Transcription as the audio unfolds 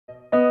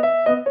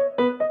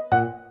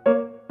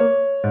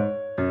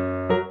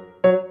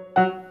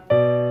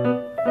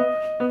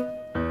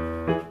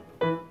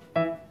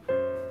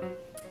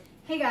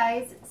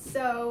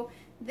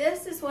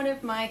this is one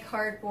of my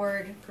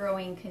cardboard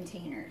growing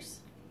containers.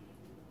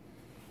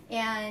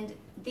 And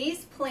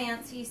these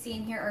plants you see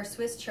in here are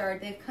Swiss chard.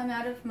 They've come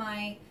out of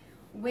my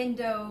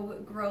window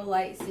grow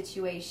light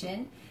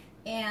situation.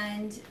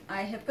 And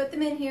I have put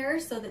them in here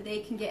so that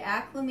they can get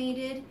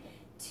acclimated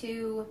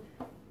to,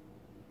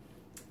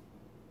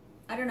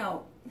 I don't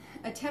know,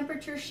 a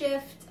temperature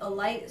shift, a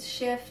light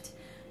shift.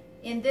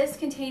 In this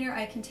container,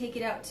 I can take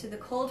it out to the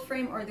cold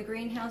frame or the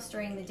greenhouse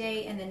during the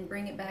day and then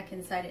bring it back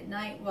inside at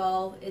night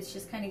while it's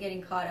just kind of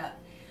getting caught up.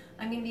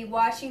 I'm going to be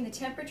watching the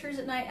temperatures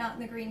at night out in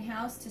the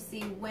greenhouse to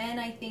see when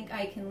I think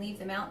I can leave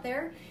them out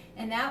there.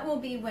 And that will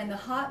be when the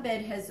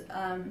hotbed has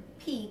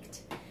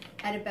peaked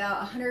at about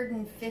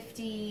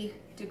 150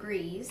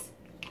 degrees.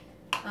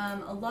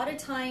 A lot of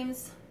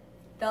times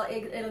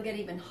it'll get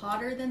even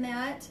hotter than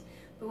that,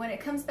 but when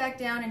it comes back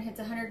down and hits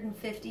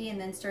 150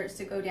 and then starts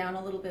to go down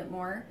a little bit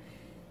more,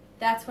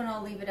 that's when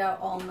I'll leave it out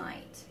all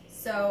night.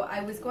 So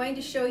I was going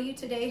to show you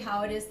today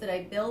how it is that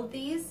I build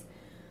these.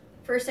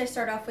 First I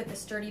start off with a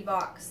sturdy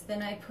box,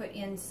 then I put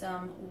in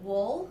some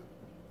wool,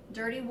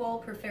 dirty wool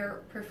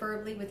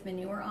preferably with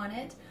manure on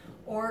it,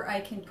 or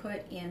I can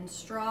put in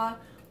straw,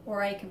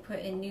 or I can put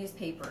in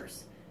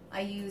newspapers.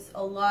 I use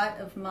a lot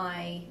of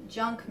my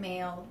junk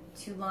mail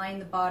to line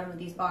the bottom of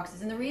these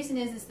boxes, and the reason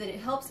is that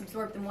it helps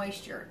absorb the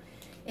moisture.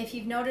 If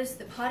you've noticed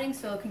that potting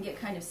soil can get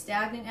kind of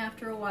stagnant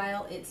after a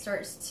while, it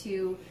starts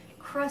to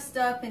crust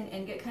up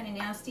and get kind of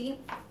nasty.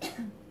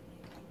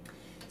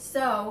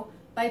 So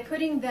by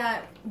putting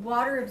that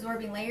water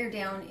absorbing layer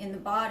down in the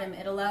bottom,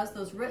 it allows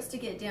those roots to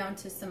get down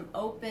to some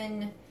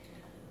open,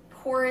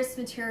 porous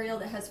material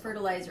that has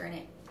fertilizer in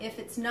it. If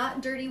it's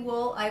not dirty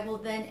wool, I will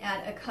then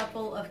add a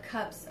couple of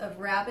cups of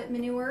rabbit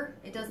manure.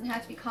 It doesn't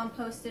have to be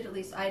composted, at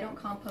least I don't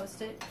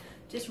compost it.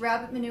 Just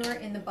rabbit manure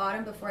in the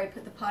bottom before I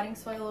put the potting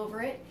soil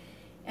over it.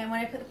 And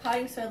when I put the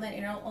potting soil in,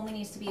 it only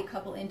needs to be a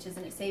couple inches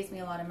and it saves me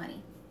a lot of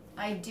money.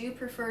 I do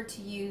prefer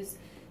to use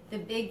the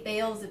big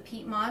bales of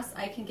peat moss.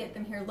 I can get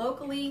them here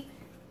locally,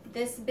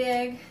 this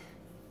big,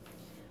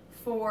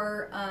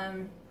 for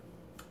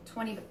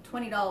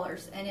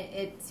 $20, and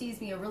it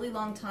sees me a really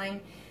long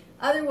time.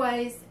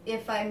 Otherwise,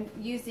 if I'm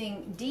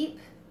using deep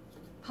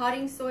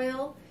potting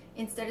soil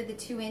instead of the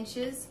 2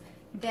 inches,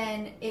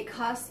 then it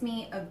costs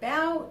me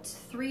about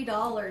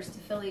 $3 to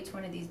fill each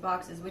one of these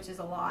boxes, which is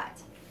a lot.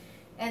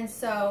 And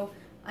so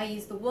I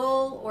use the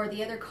wool or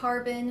the other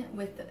carbon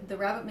with the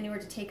rabbit manure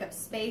to take up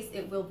space.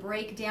 It will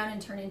break down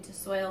and turn into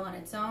soil on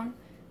its own.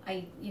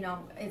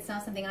 It's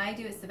not something I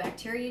do, it's the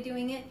bacteria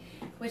doing it,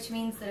 which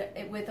means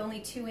that with only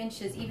 2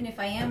 inches, even if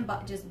I am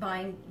just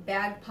buying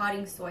bagged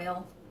potting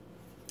soil,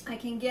 I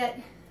can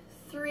get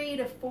 3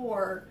 to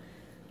 4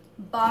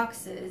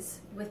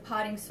 boxes with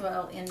potting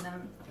soil in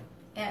them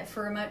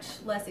for a much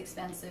less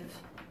expensive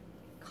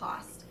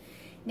cost.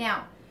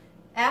 Now,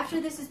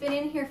 after this has been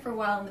in here for a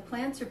while and the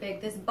plants are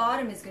big, this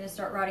bottom is going to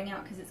start rotting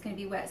out because it's going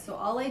to be wet. So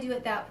all I do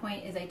at that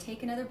point is I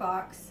take another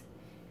box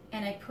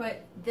and I put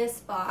this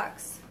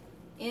box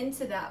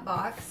into that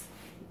box,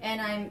 and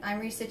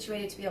I'm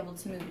resituated to be able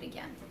to move it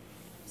again.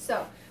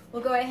 So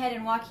we'll go ahead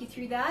and walk you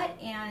through that,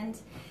 and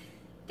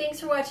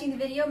thanks for watching the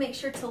video. Make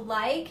sure to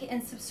like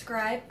and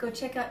subscribe. Go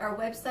check out our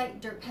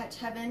website,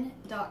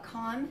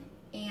 dirtpatcheaven.com,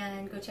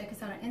 and go check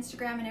us out on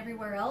Instagram and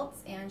everywhere else,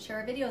 and share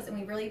our videos, and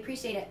we really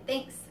appreciate it.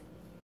 Thanks.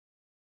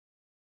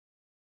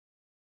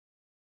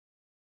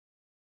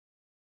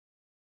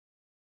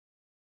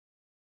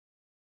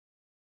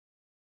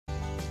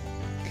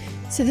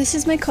 So this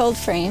is my cold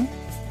frame.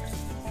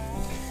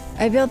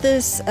 I built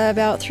this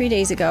about 3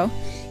 days ago,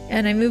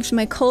 and I moved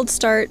my cold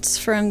starts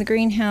from the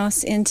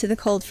greenhouse into the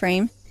cold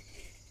frame.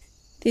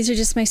 These are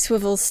just my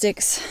swivel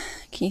sticks.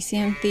 Can you see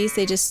them?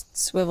 They just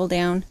swivel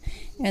down.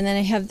 And then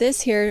I have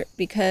this here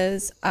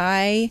because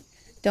I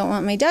don't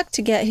want my duck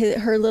to get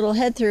her little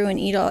head through and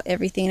eat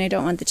everything, and I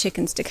don't want the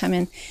chickens to come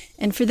in.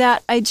 And for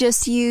that, I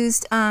just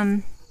used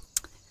the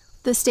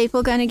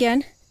staple gun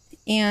again,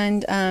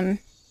 and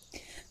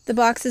the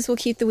boxes will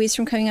keep the weeds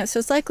from coming out. So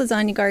it's like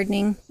lasagna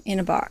gardening in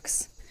a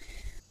box.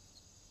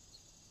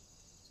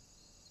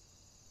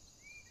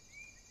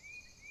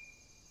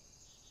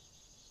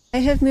 I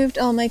have moved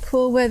all my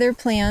cool weather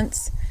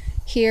plants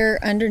here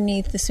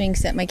underneath the swing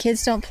set. My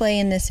kids don't play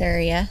in this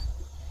area.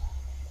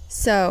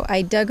 So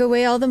I dug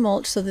away all the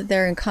mulch so that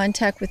they're in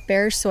contact with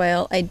bare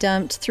soil. I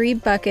dumped 3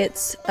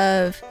 buckets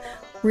of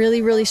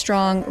really, really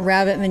strong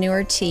rabbit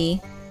manure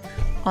tea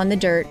on the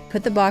dirt,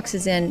 put the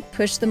boxes in,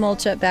 pushed the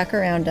mulch up back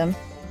around them.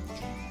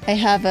 I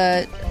have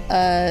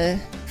a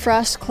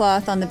frost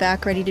cloth on the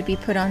back ready to be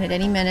put on at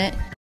any minute.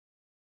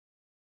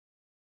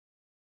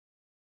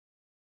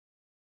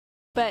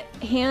 But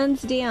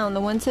hands down, the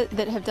ones that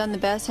have done the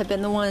best have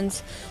been the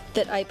ones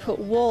that I put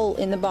wool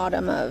in the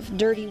bottom of,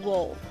 dirty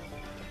wool.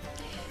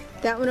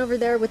 That one over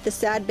there with the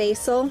sad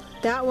basil,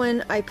 that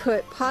one I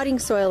put potting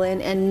soil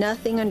in and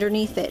nothing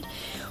underneath it.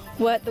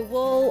 What the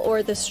wool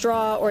or the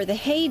straw or the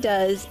hay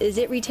does is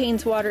it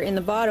retains water in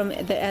the bottom,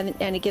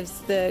 and it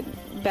gives the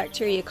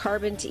bacteria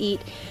carbon to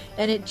eat,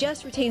 and it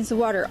just retains the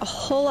water a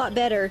whole lot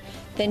better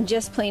than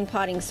just plain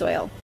potting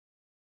soil.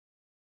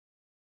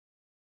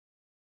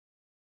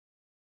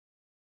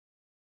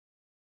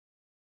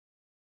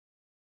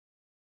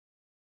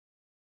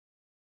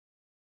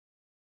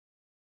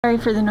 Sorry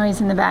for the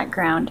noise in the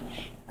background.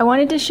 I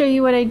wanted to show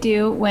you what I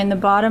do when the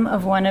bottom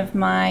of one of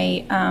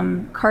my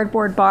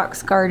cardboard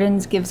box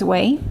gardens gives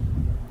way.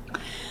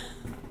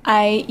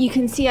 You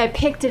can see I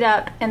picked it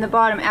up and the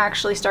bottom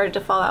actually started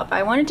to fall out, but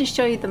I wanted to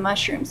show you the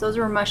mushrooms. Those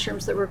were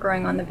mushrooms that were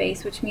growing on the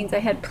base, which means I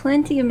had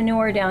plenty of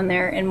manure down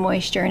there and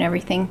moisture and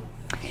everything.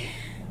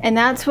 And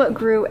that's what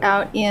grew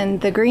out in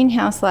the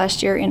greenhouse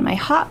last year in my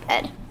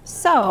hotbed.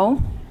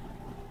 So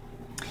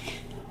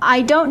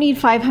I don't need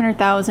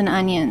 500,000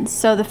 onions.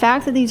 So the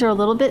fact that these are a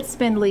little bit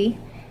spindly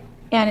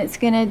and it's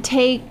gonna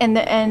take,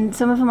 and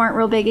some of them aren't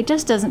real big, it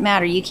just doesn't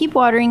matter. You keep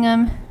watering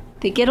them,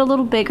 they get a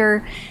little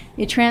bigger,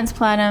 you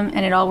transplant them,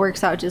 and it all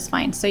works out just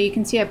fine. So you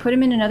can see I put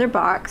them in another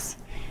box,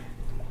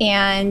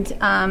 and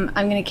I'm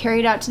gonna carry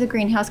it out to the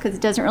greenhouse because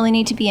it doesn't really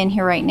need to be in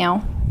here right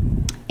now.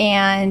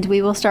 And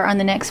we will start on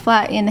the next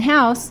flat in the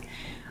house,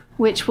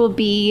 which will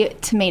be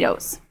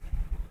tomatoes.